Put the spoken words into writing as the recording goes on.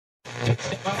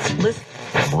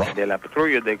De la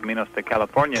patrulla de Caminos de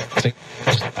California.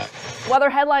 Weather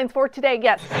headlines for today,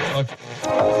 yes.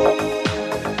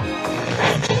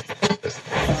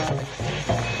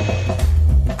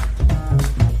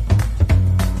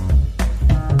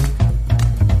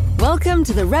 Welcome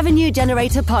to the Revenue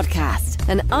Generator Podcast,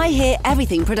 an I Hear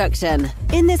Everything production.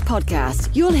 In this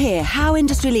podcast, you'll hear how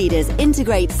industry leaders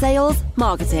integrate sales,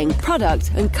 marketing,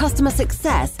 product, and customer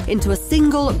success into a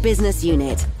single business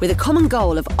unit with a common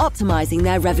goal of optimizing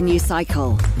their revenue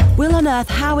cycle. We'll unearth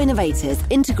how innovators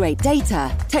integrate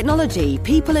data, technology,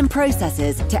 people, and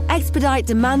processes to expedite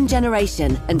demand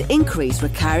generation and increase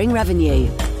recurring revenue.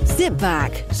 Sit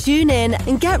back, tune in,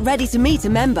 and get ready to meet a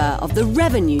member of the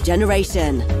revenue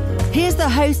generation. Here's the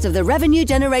host of the Revenue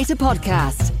Generator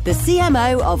Podcast, the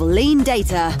CMO of Lean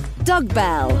Data, Doug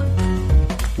Bell.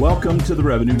 Welcome to the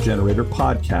Revenue Generator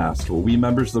Podcast, where we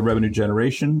members of the revenue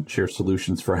generation share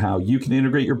solutions for how you can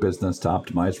integrate your business to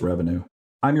optimize revenue.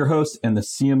 I'm your host and the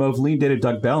CMO of Lean Data,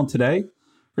 Doug Bell, and today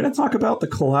we're going to talk about the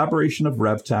collaboration of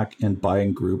RevTech and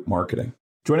buying group marketing.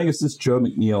 Joining us is Joe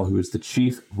McNeill, who is the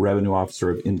Chief Revenue Officer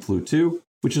of Influ2,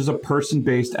 which is a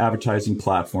person-based advertising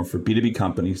platform for B2B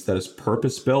companies that is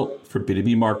purpose-built for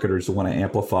B2B marketers who want to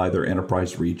amplify their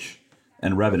enterprise reach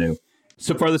and revenue.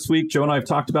 So far this week, Joe and I have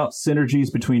talked about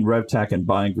synergies between RevTech and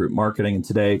buying group marketing. And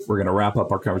today, we're going to wrap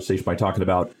up our conversation by talking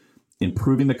about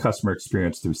improving the customer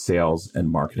experience through sales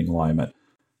and marketing alignment.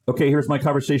 Okay, here's my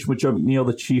conversation with Joe McNeill,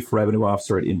 the Chief Revenue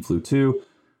Officer at Influ2.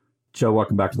 Joe,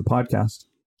 welcome back to the podcast.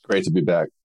 Great to be back.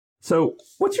 So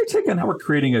what's your take on how we're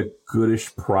creating a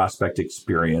goodish prospect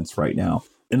experience right now?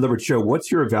 In other words, Joe,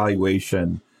 what's your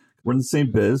evaluation? We're in the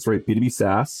same biz, right? B2B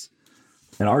SaaS.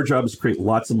 And our job is to create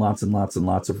lots and lots and lots and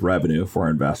lots of revenue for our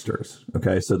investors.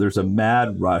 Okay, so there's a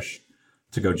mad rush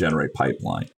to go generate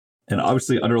pipeline. And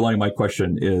obviously underlying my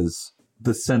question is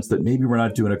the sense that maybe we're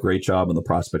not doing a great job on the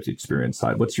prospect experience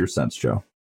side. What's your sense, Joe?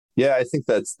 Yeah, I think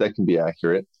that can be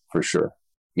accurate for sure.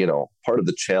 You know, part of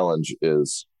the challenge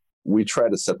is we try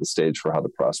to set the stage for how the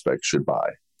prospect should buy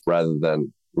rather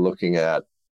than looking at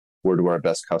where do our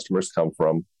best customers come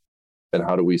from and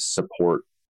how do we support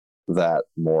that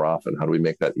more often? How do we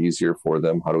make that easier for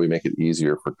them? How do we make it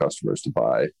easier for customers to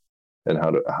buy? And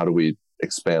how do we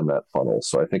expand that funnel?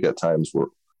 So I think at times we're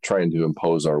trying to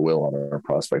impose our will on our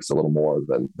prospects a little more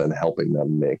than helping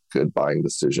them make good buying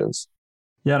decisions.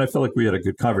 Yeah, and I feel like we had a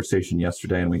good conversation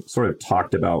yesterday and we sort of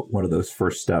talked about one of those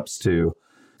first steps to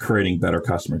creating better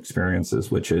customer experiences,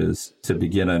 which is to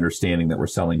begin understanding that we're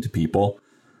selling to people,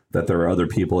 that there are other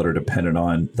people that are dependent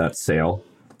on that sale,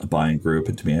 a buying group,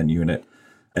 a demand unit,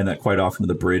 and that quite often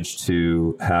the bridge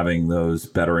to having those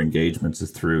better engagements is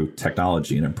through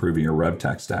technology and improving your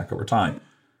RevTech stack over time.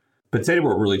 But today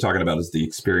what we're really talking about is the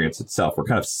experience itself. We're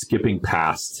kind of skipping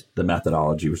past the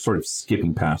methodology. We're sort of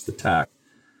skipping past the tech.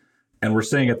 And we're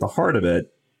saying at the heart of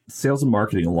it, sales and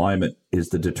marketing alignment is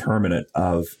the determinant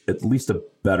of at least a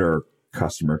better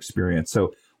customer experience.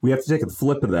 So we have to take the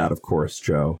flip of that, of course,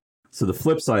 Joe. So the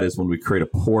flip side is when we create a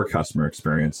poor customer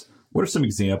experience. What are some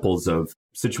examples of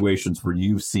situations where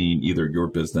you've seen either your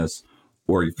business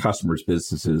or your customers'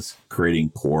 businesses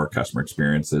creating poor customer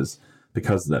experiences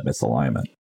because of that misalignment?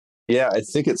 Yeah, I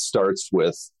think it starts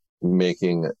with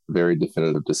making very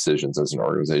definitive decisions as an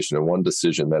organization. And one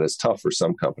decision that is tough for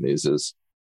some companies is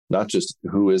not just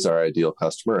who is our ideal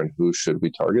customer and who should we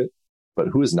target, but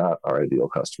who is not our ideal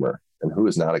customer and who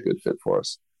is not a good fit for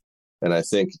us. And I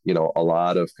think, you know, a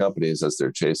lot of companies, as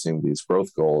they're chasing these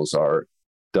growth goals,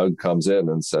 Doug comes in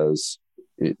and says,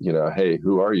 you know, hey,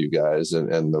 who are you guys?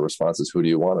 And the response is, who do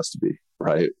you want us to be?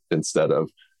 Right? Instead of,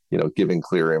 you know, giving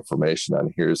clear information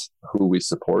on here's who we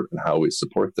support and how we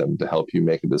support them to help you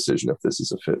make a decision if this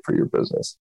is a fit for your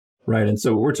business. Right. And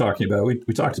so what we're talking about,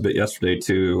 we talked a bit yesterday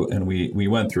too, and we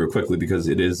went through it quickly because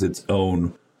it is its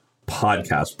own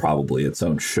podcast, probably its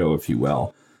own show, if you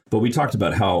will. But we talked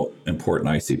about how important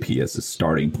ICP is a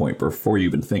starting point before you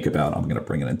even think about, I'm going to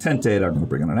bring in intent data, I'm going to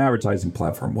bring in an advertising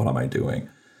platform, what am I doing?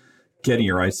 Getting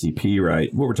your ICP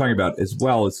right. What we're talking about as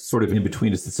well is sort of in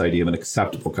between is this idea of an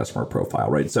acceptable customer profile,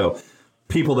 right? So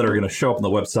people that are going to show up on the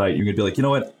website, you're going to be like, you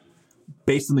know what,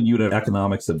 based on the unit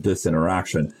economics of this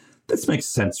interaction, this makes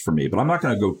sense for me, but I'm not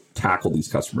going to go tackle these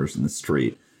customers in the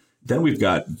street. Then we've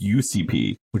got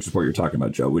UCP, which is what you're talking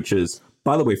about, Joe, which is,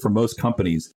 by the way, for most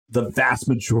companies, the vast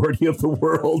majority of the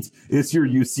world is your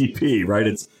UCP, right?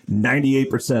 It's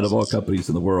 98% of all companies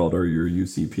in the world are your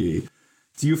UCP.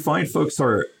 Do you find folks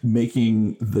are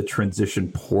making the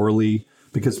transition poorly?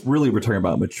 Because really, we're talking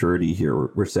about maturity here.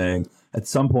 We're saying at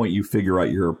some point you figure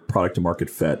out your product to market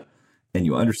fit and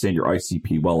you understand your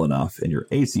ICP well enough and your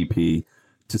ACP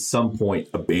to some point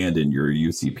abandon your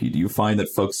UCP? Do you find that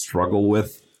folks struggle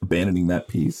with abandoning that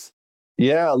piece?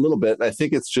 Yeah, a little bit. I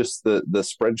think it's just the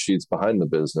spreadsheets behind the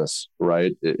business,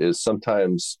 right? It is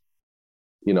sometimes,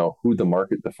 who the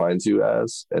market defines you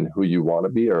as and who you want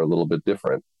to be are a little bit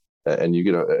different. And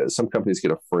some companies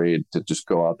get afraid to just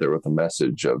go out there with a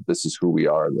message of this is who we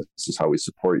are and this is how we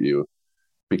support you,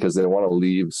 because they want to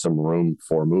leave some room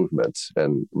for movement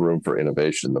and room for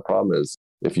innovation. The problem is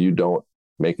if you don't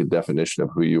make a definition of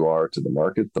who you are to the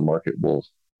market will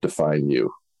define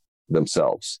you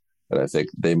themselves. And I think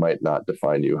they might not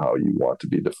define you how you want to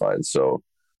be defined. So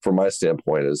from my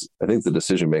standpoint is I think the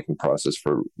decision-making process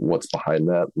for what's behind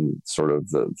that and sort of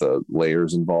the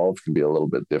layers involved can be a little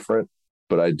bit different.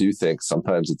 But I do think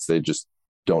sometimes they just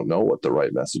don't know what the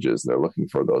right message is. And they're looking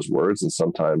for those words. And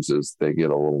sometimes they get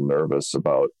a little nervous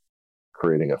about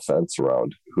creating a fence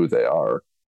around who they are,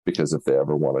 because if they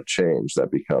ever want to change, that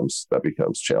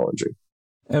becomes challenging.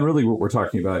 And really what we're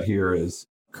talking about here is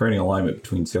creating alignment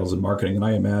between sales and marketing. And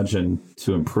I imagine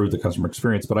to improve the customer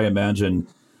experience, but I imagine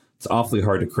it's awfully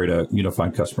hard to create a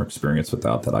unified customer experience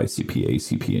without that ICP,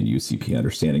 ACP, and UCP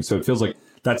understanding. So it feels like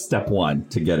that's step one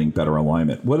to getting better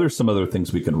alignment. What are some other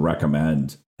things we can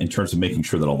recommend in terms of making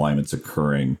sure that alignment's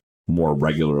occurring more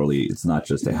regularly? It's not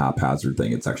just a haphazard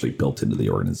thing. It's actually built into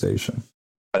the organization.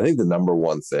 I think the number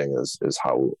one thing is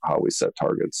how we set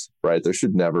targets, right? There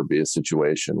should never be a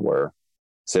situation where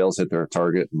sales hit their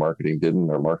target, marketing didn't,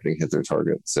 or marketing hit their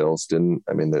target, sales didn't.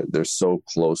 I mean, they're so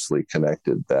closely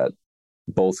connected that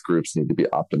both groups need to be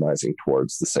optimizing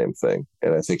towards the same thing.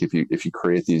 And I think if you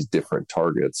create these different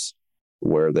targets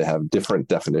where they have different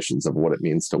definitions of what it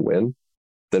means to win,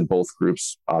 then both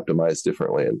groups optimize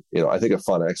differently. And, I think a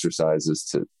fun exercise is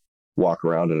to walk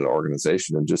around in an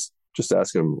organization and just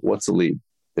ask them, what's the lead?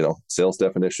 Sales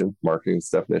definition, marketing's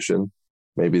definition,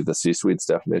 maybe the C-suite's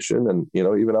definition, and,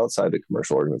 even outside the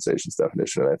commercial organization's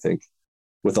definition. And I think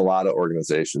with a lot of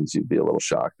organizations, you'd be a little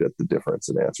shocked at the difference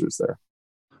in answers there.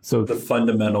 So the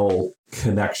fundamental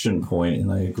connection point,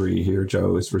 and I agree here,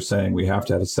 Joe, is we're saying we have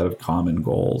to have a set of common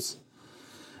goals.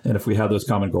 And if we have those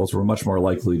common goals, we're much more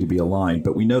likely to be aligned.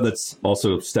 But we know that's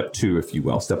also step two, if you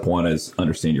will. Step one is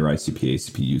understand your ICP,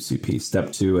 ACP, UCP.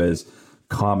 Step two is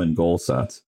common goal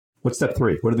sets. What's step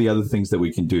three? What are the other things that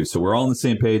we can do? So we're all on the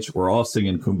same page. We're all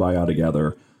singing Kumbaya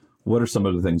together. What are some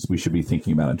of the things we should be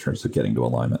thinking about in terms of getting to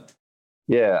alignment?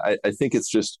 Yeah, I think it's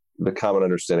just the common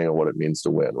understanding of what it means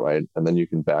to win, right? And then you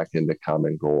can back into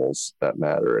common goals that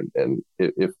matter. And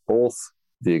if both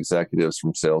the executives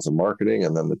from sales and marketing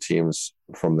and then the teams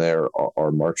from there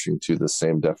are marching to the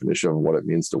same definition of what it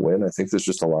means to win, I think there's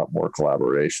just a lot more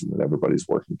collaboration and everybody's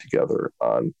working together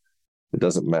on, it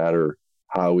doesn't matter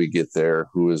how we get there,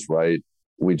 who is right,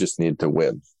 we just need to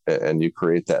win. And you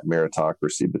create that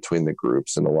meritocracy between the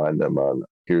groups and align them on,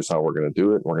 here's how we're going to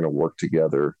do it. We're going to work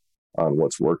together on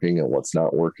what's working and what's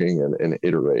not working and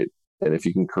iterate. And if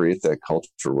you can create that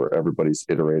culture where everybody's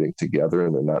iterating together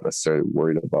and they're not necessarily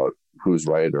worried about who's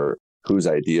right or whose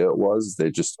idea it was,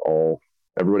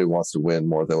 everybody wants to win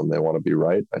more than they want to be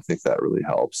right. I think that really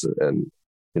helps. And,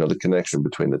 the connection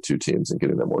between the two teams and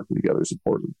getting them working together is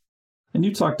important. And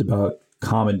you talked about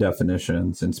common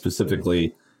definitions and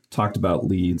specifically talked about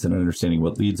leads and understanding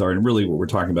what leads are. And really what we're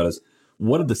talking about is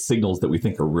what are the signals that we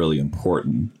think are really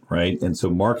important, right? And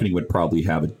so marketing would probably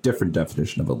have a different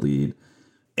definition of a lead.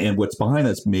 And what's behind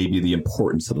that's maybe the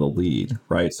importance of the lead,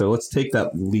 right? So let's take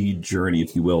that lead journey,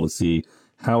 if you will, to see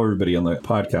how everybody on the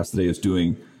podcast today is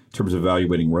doing in terms of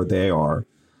evaluating where they are.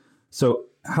 So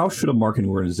how should a marketing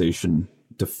organization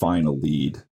define a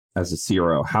lead? As a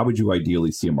CRO, how would you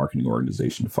ideally see a marketing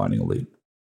organization defining a lead?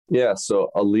 Yeah, so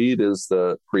a lead is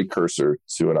the precursor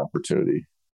to an opportunity,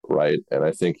 right? And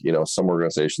I think, some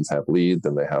organizations have lead,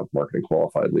 then they have marketing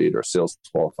qualified lead or sales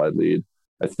qualified lead.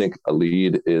 I think a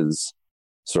lead is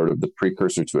sort of the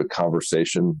precursor to a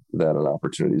conversation that an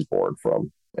opportunity is born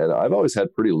from. And I've always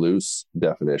had pretty loose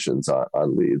definitions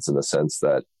on leads in the sense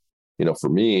that, for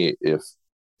me, if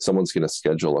someone's going to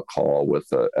schedule a call with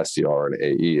a SDR and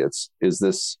AE, is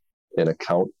this an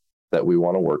account that we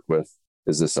want to work with?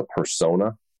 Is this a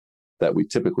persona that we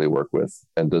typically work with?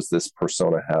 And does this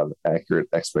persona have accurate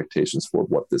expectations for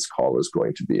what this call is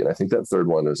going to be? And I think that third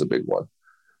one is a big one,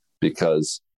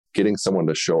 because getting someone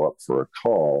to show up for a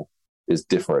call is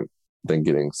different than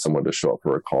getting someone to show up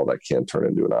for a call that can turn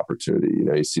into an opportunity.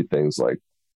 You see things like,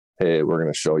 hey, we're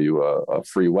going to show you a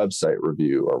free website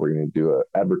review, or we're going to do an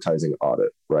advertising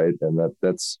audit, right? And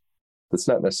that's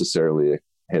not necessarily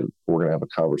hey, we're going to have a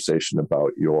conversation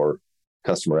about your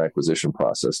customer acquisition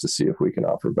process to see if we can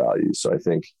offer value. So I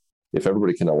think if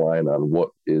everybody can align on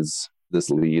what is this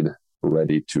lead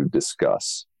ready to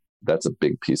discuss, that's a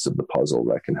big piece of the puzzle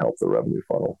that can help the revenue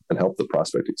funnel and help the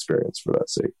prospect experience for that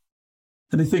sake.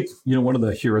 And I think, one of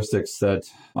the heuristics that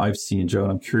I've seen, Joe,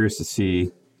 and I'm curious to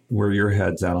see where your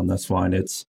head's at on this one,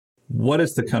 it's what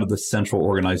is the kind of the central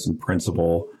organizing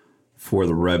principle for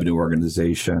the revenue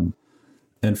organization?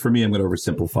 And for me, I'm going to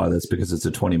oversimplify this because it's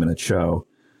a 20-minute show.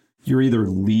 You're either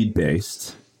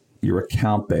lead-based, you're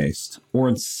account-based, or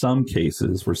in some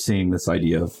cases, we're seeing this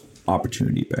idea of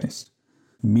opportunity-based,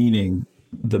 meaning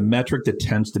the metric that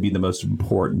tends to be the most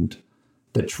important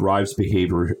that drives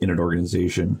behavior in an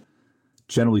organization,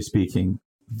 generally speaking,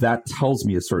 that tells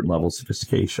me a certain level of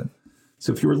sophistication.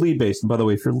 So if you're lead-based, and by the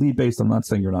way, if you're lead-based, I'm not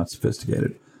saying you're not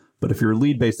sophisticated, but if you're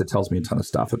lead-based, it tells me a ton of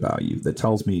stuff about you. That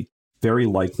tells me very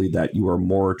likely that you are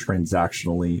more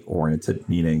transactionally oriented,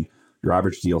 meaning your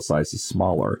average deal size is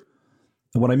smaller.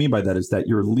 And what I mean by that is that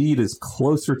your lead is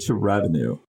closer to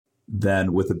revenue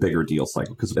than with a bigger deal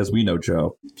cycle. Because as we know,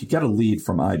 Joe, if you get a lead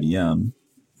from IBM,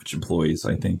 which employs,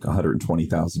 I think,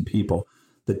 120,000 people,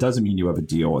 that doesn't mean you have a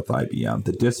deal with IBM.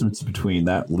 The distance between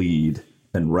that lead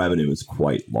and revenue is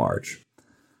quite large.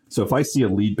 So if I see a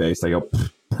lead base, I go,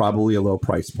 probably a low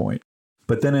price point.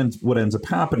 But then what ends up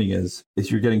happening is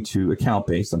you're getting to account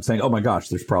based. I'm saying, oh my gosh,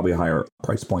 there's probably a higher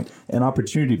price point. And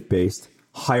opportunity based,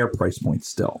 higher price point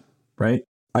still, right?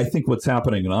 I think what's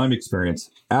happening, and I'm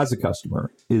experienced as a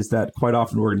customer, is that quite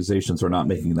often organizations are not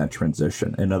making that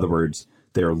transition. In other words,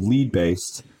 they're lead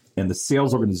based and the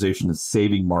sales organization is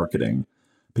saving marketing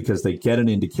because they get an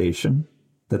indication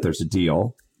that there's a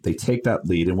deal. They take that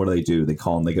lead and what do? They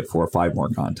call and they get 4 or 5 more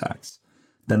contacts.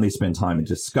 Then they spend time in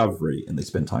discovery and they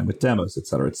spend time with demos, et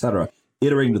cetera,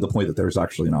 iterating to the point that there's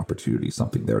actually an opportunity,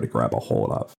 something there to grab a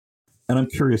hold of. And I'm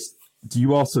curious, do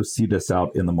you also see this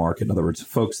out in the market? In other words,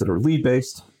 folks that are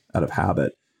lead-based out of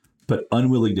habit, but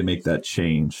unwilling to make that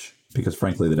change because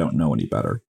frankly, they don't know any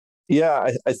better? Yeah,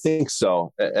 I think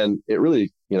so. And it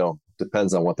really,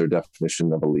 depends on what their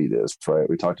definition of a lead is, right?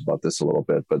 We talked about this a little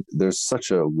bit, but there's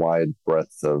such a wide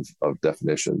breadth of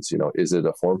definitions. Is it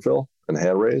a form fill and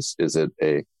hand raise? Is it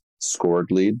a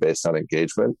scored lead based on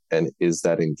engagement? And is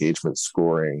that engagement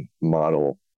scoring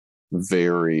model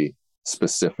very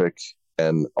specific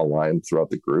and aligned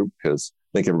throughout the group? Because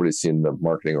I think everybody's seen the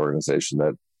marketing organization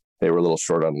that they were a little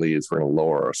short on leads. We're going to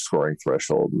lower our scoring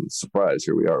threshold, and surprise,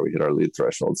 here we are. We hit our lead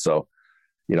threshold. So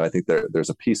I think there's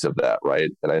a piece of that, right?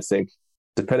 And I think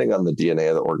depending on the DNA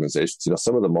of the organizations,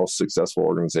 some of the most successful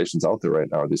organizations out there right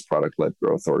now are these product-led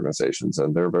growth organizations,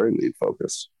 and they're very lead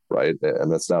focused, right?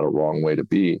 And that's not a wrong way to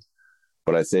be.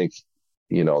 But I think,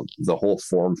 the whole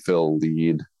form fill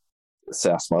lead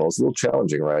SaaS model is a little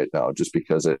challenging right now just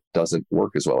because it doesn't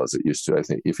work as well as it used to. I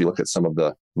think if you look at some of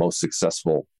the most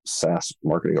successful SaaS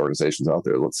marketing organizations out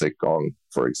there, let's say Gong,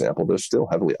 for example, they're still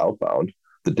heavily outbound.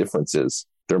 The difference is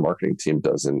their marketing team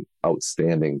does an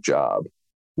outstanding job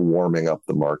warming up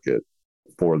the market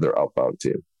for their outbound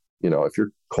team. If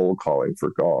you're cold calling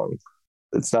for Gong,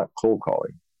 it's not cold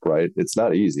calling, right? It's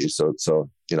not easy. So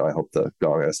I hope the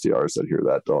Gong SDRs that hear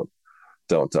that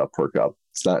don't perk up.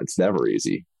 It's never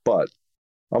easy, but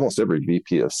almost every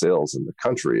VP of sales in the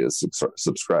country is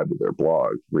subscribed to their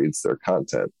blog, reads their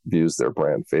content, views their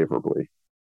brand favorably,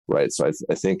 right? So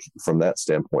I think from that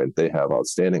standpoint, they have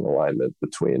outstanding alignment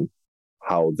between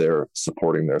how they're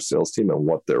supporting their sales team and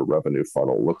what their revenue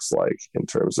funnel looks like in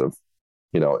terms of,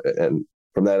 and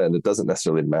from that end, it doesn't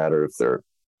necessarily matter if they're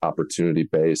opportunity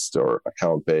based or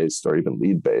account based or even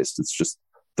lead based. It's just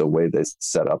the way they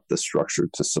set up the structure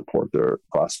to support their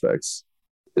prospects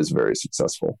is very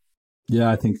successful. Yeah,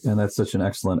 I think, and that's such an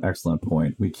excellent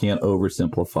point. We can't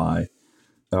oversimplify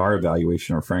our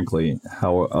evaluation or frankly,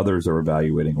 how others are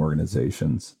evaluating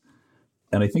organizations.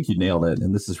 And I think you nailed it.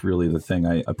 And this is really the thing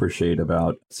I appreciate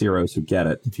about CROs who get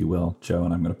it, if you will, Joe.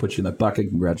 And I'm going to put you in that bucket.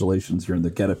 Congratulations, you're in the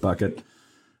get it bucket.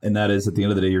 And that is, at the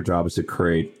end of the day, your job is to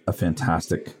create a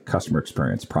fantastic customer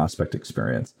experience, prospect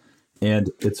experience. And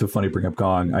it's so funny to bring up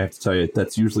Gong. I have to tell you,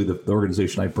 that's usually the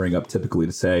organization I bring up typically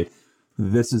to say,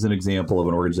 this is an example of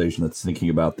an organization that's thinking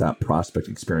about that prospect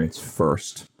experience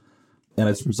first. And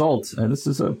as a result, and this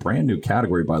is a brand new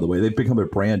category, by the way, they've become a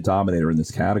brand dominator in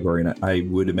this category. And I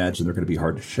would imagine they're going to be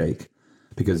hard to shake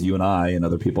because you and I and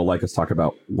other people like us talk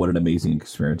about what an amazing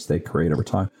experience they create over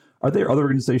time. Are there other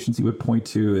organizations you would point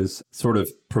to as sort of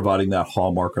providing that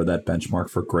hallmark or that benchmark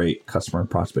for great customer and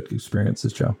prospect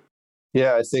experiences, Joe?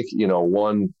 Yeah, I think,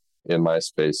 one in my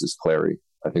space is Clary.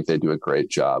 I think they do a great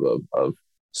job of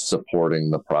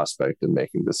supporting the prospect and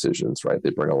making decisions, right? They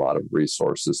bring a lot of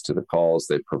resources to the calls.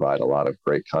 They provide a lot of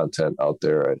great content out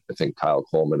there. I think Kyle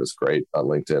Coleman is great on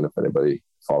LinkedIn, if anybody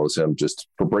follows him, just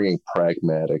for bringing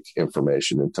pragmatic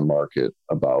information into market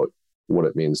about what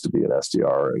it means to be an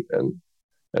SDR and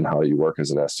and how you work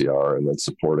as an SDR, and then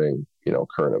supporting,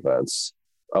 current events.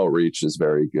 Outreach is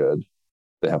very good.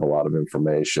 They have a lot of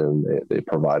information. They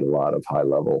provide a lot of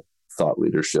high-level thought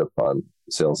leadership on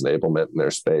sales enablement in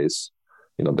their space.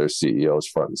 Their CEOs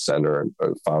front and center and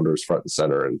founders front and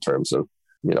center in terms of,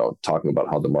 talking about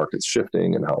how the market's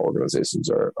shifting and how organizations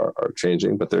are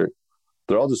changing. But they're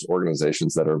all just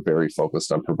organizations that are very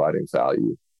focused on providing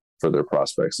value for their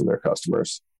prospects and their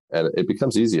customers. And it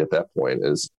becomes easy at that point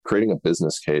is creating a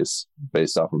business case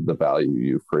based off of the value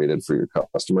you've created for your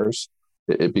customers.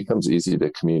 It becomes easy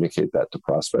to communicate that to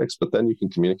prospects, but then you can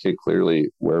communicate clearly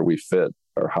where we fit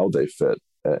or how they fit,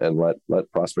 and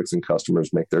let prospects and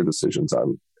customers make their decisions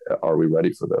on, are we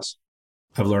ready for this?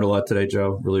 I've learned a lot today,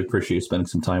 Joe. Really appreciate you spending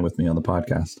some time with me on the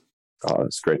podcast.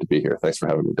 It's great to be here. Thanks for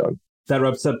having me, Doug. That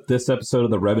wraps up this episode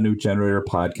of the Revenue Generator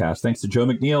Podcast. Thanks to Joe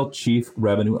McNeill, Chief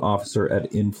Revenue Officer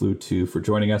at Influ2, for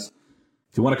joining us.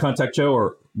 If you want to contact Joe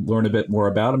or learn a bit more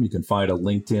about him, you can find a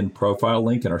LinkedIn profile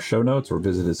link in our show notes or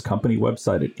visit his company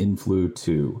website at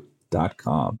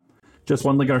influ2.com. Just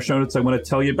one link in our show notes I want to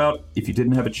tell you about. If you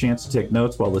didn't have a chance to take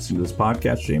notes while listening to this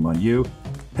podcast, shame on you.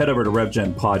 Head over to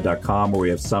revgenpod.com, where we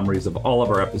have summaries of all of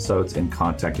our episodes and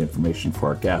contact information for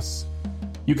our guests.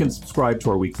 You can subscribe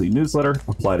to our weekly newsletter,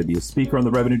 apply to be a speaker on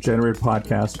the Revenue Generator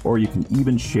Podcast, or you can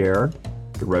even share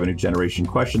the revenue generation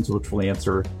questions, which we'll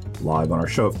answer live on our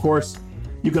show, of course.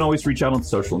 You can always reach out on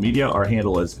social media. Our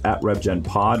handle is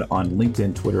 @RevGenPod on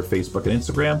LinkedIn, Twitter, Facebook, and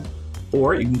Instagram.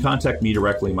 Or you can contact me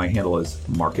directly. My handle is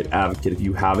Market Advocate. If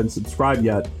you haven't subscribed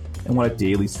yet and want a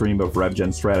daily stream of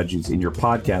RevGen strategies in your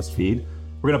podcast feed,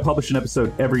 we're going to publish an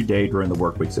episode every day during the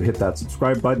work week. So hit that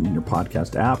subscribe button in your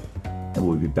podcast app, and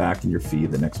we'll be back in your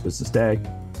feed the next business day.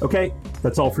 Okay,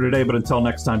 that's all for today. But until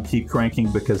next time, keep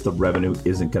cranking, because the revenue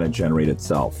isn't going to generate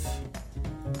itself.